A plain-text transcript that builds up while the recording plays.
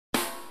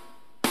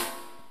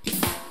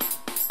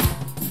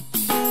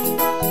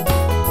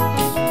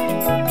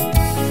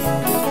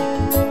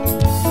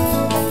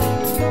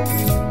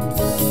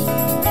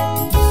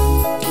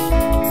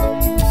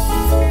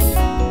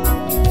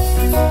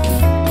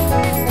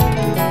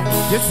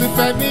Jesu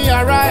Femi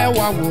ara ẹ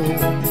wá wò,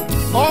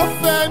 ó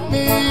fẹ́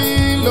mi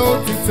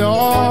lótìtọ́.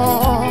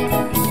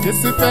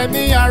 Jesu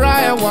Femi ara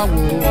ẹ wá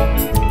wò,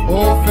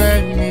 ó fẹ́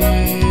mi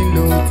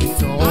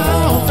lótìtọ́. Ó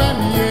fẹ́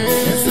mi yé.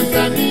 Jesu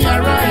Femi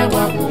ara ẹ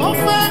wá wò, ó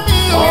fẹ́ mi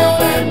yé. Ó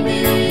fẹ́ mi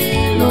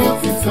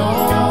lótìtọ́.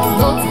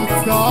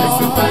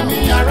 Jesu Femi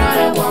ara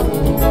ẹ wá wò,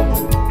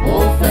 ó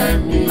fẹ́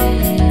mi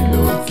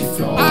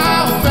lótìtọ́. Ó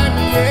fẹ́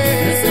mi yé.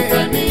 Jesu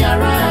Femi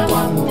ara ẹ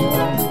wá wò,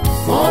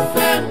 ó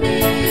fẹ́ mi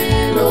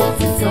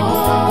lótìtọ́.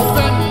 Ó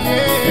fẹ́ mi yé.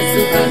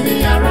 Jesu Femi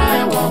ara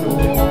ẹ wá wò,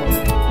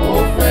 ó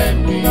fẹ́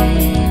mi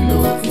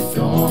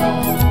lótìtọ́.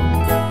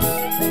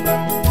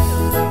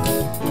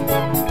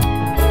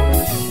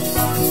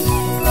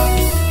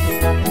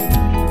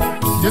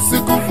 Jesu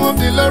kú fún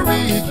mi lórí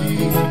igi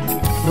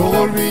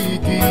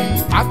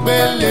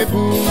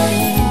àgbélébù.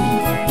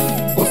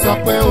 Ó sọ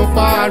pé ó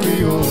parí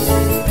o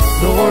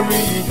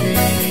lórí igi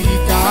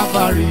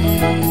Kávárì.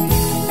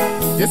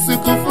 Jesu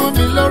kú fún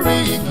mi lórí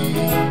igi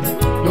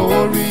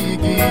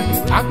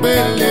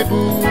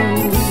àgbélébù.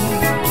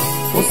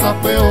 Ó sọ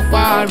pé ó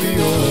parí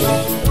o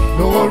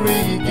lórí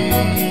igi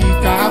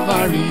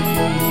Kávárì.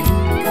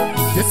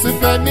 Jesu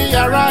Femi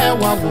ara ẹ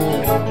wá wò,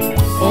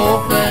 ó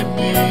fẹ́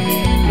mi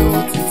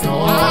lótìtọ́.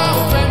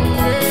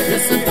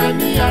 Jesu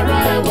Femi ara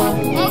ẹ wá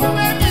wò,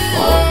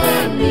 ó fẹ́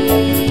mi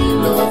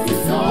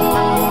lótìtọ́.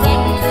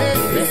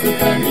 Jesu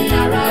Femi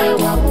ara ẹ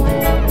wá wò,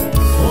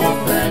 ó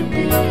fẹ́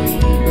mi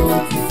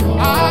lótìtọ́.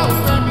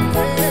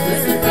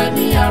 Jesu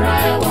Femi ara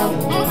ẹ wá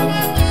wò,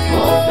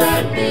 ó fẹ́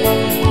mi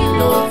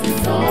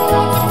lótìtọ́.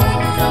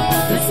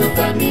 Jesu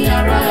Femi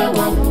ara ẹ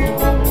wá wò,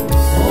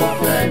 ó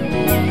fẹ́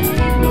mi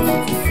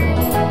lótìtọ́.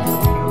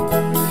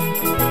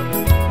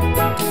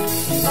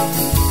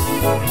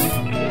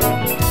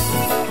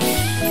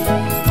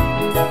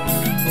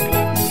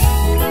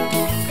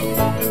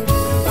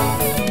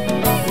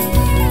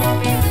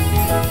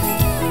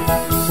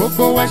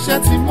 Gbogbo ẹ̀ṣẹ̀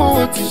tí mo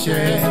ti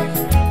ṣẹ̀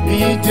ní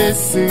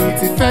Jésù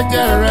ti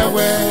fẹ́jẹ̀ rẹ̀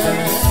wẹ̀.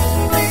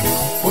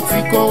 Ó ti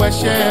kó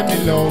ẹ̀ṣẹ̀ mi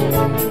lọ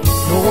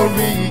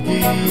lórí igi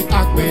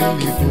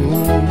àgbélébù.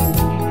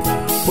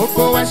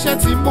 Gbogbo ẹ̀ṣẹ̀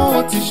tí mo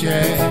ti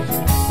ṣẹ̀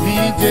ní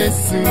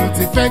Jésù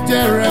ti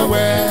fẹ́jẹ̀ rẹ̀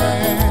wẹ̀.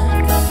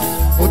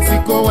 Ó ti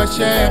kó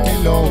ẹ̀ṣẹ̀ mi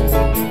lọ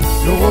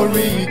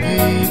lórí igi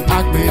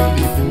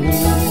àgbélébù.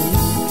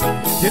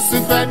 Jesu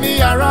Femi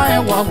ara ẹ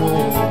wá wò,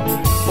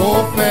 ó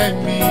fẹ́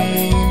mi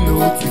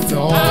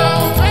lótìtọ́.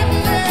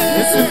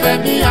 Jesu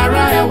Femi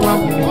ara ẹ wá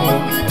wò,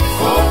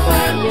 ó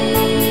fẹ́ mi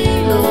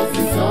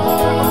lótìtọ́.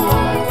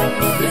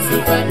 Jesu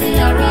Femi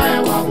ara ẹ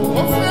wá wò,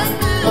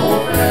 ó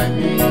fẹ́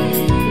mi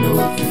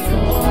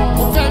lótìtọ́.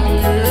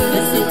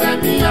 Jesu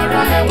Femi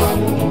ara ẹ wá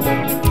wò,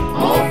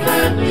 ó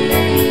fẹ́ mi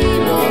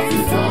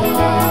lótìtọ́.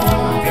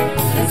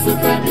 Jesu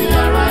Femi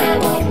ara ẹ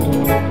wá wò,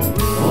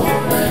 ó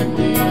fẹ́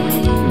mi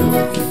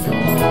lótìtọ́.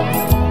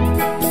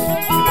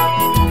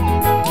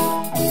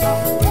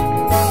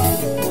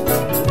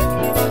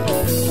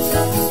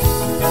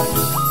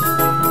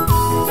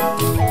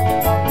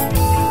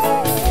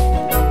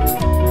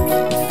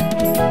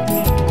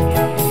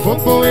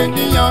 Gbogbo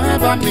ènìyàn ẹ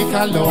bá mi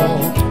ká lọ,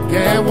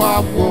 kẹ́ wá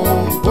wò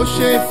bó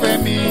ṣe fẹ́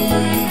mi.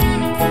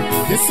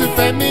 Jesu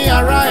Femi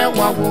ara ẹ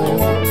wá wò,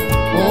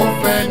 ó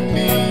fẹ́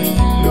mi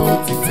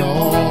lótìtọ́.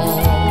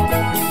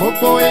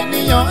 Gbogbo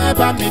ènìyàn ẹ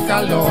bá mi ká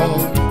lọ,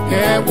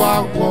 kẹ́ wá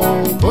wò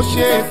bó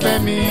ṣe fẹ́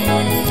mi.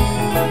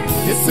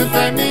 Jesu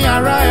Femi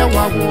ara ẹ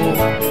wá wò,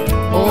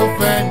 ó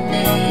fẹ́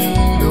mi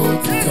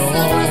lótìtọ́.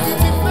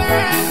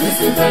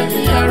 Jesu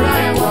Femi ara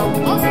ẹ wá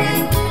wò,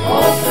 ó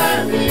fẹ́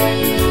mi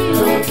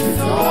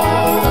lótìtọ́.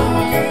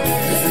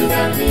 Jesu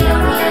Femi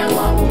ara ẹ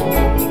wá wò,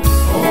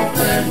 ó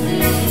fẹ́ mi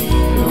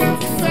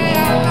lótìtọ́.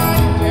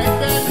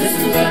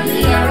 Jesu Femi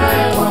ara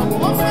ẹ wá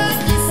wò,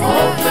 ó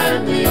fẹ́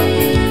mi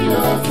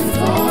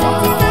lótìtọ́.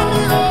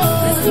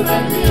 Jesu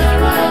Femi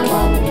ara ẹ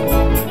wá wò,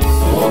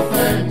 ó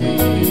fẹ́ mi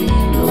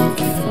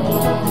lótìtọ́.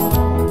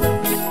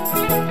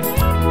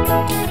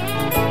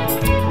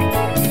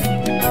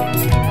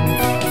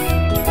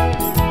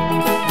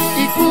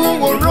 Ikú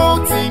oró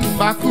tí ń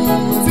bá kú,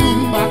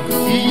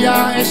 ìyà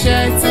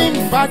ẹ̀ṣẹ̀ tí ń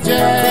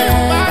bàjẹ́,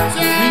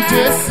 ní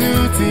Jésù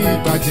ti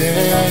bàjẹ́.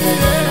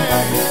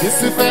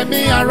 Jesu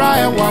Femi ara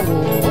ẹ wá wò,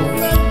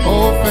 ó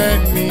fẹ́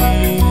mi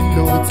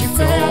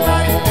lótìtọ́.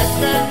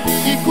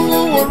 Ikú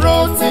oró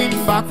tí ń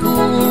bá kú,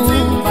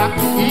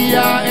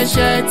 ìyà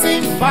ẹ̀ṣẹ̀ tí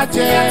ń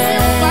bàjẹ́,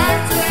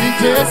 ní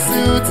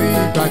Jésù ti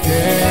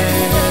bàjẹ́.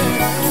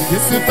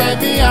 Jesu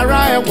Femi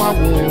ara ẹ wá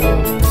wò,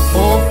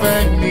 ó fẹ́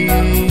mi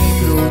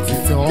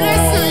lótìtọ́.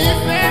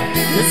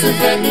 Jesu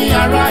Femi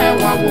ara ẹ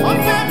wá wò,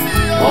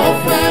 ó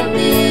fẹ́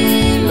mi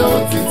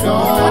lótìtọ́.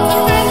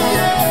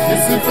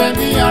 Jesu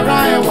Femi ara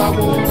ẹ wá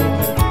wò,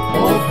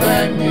 ó fẹ́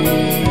mi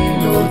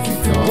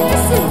lótìtọ́.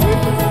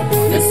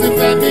 Jesu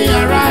Femi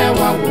ara ẹ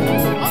wá wò,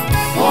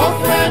 ó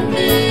fẹ́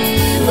mi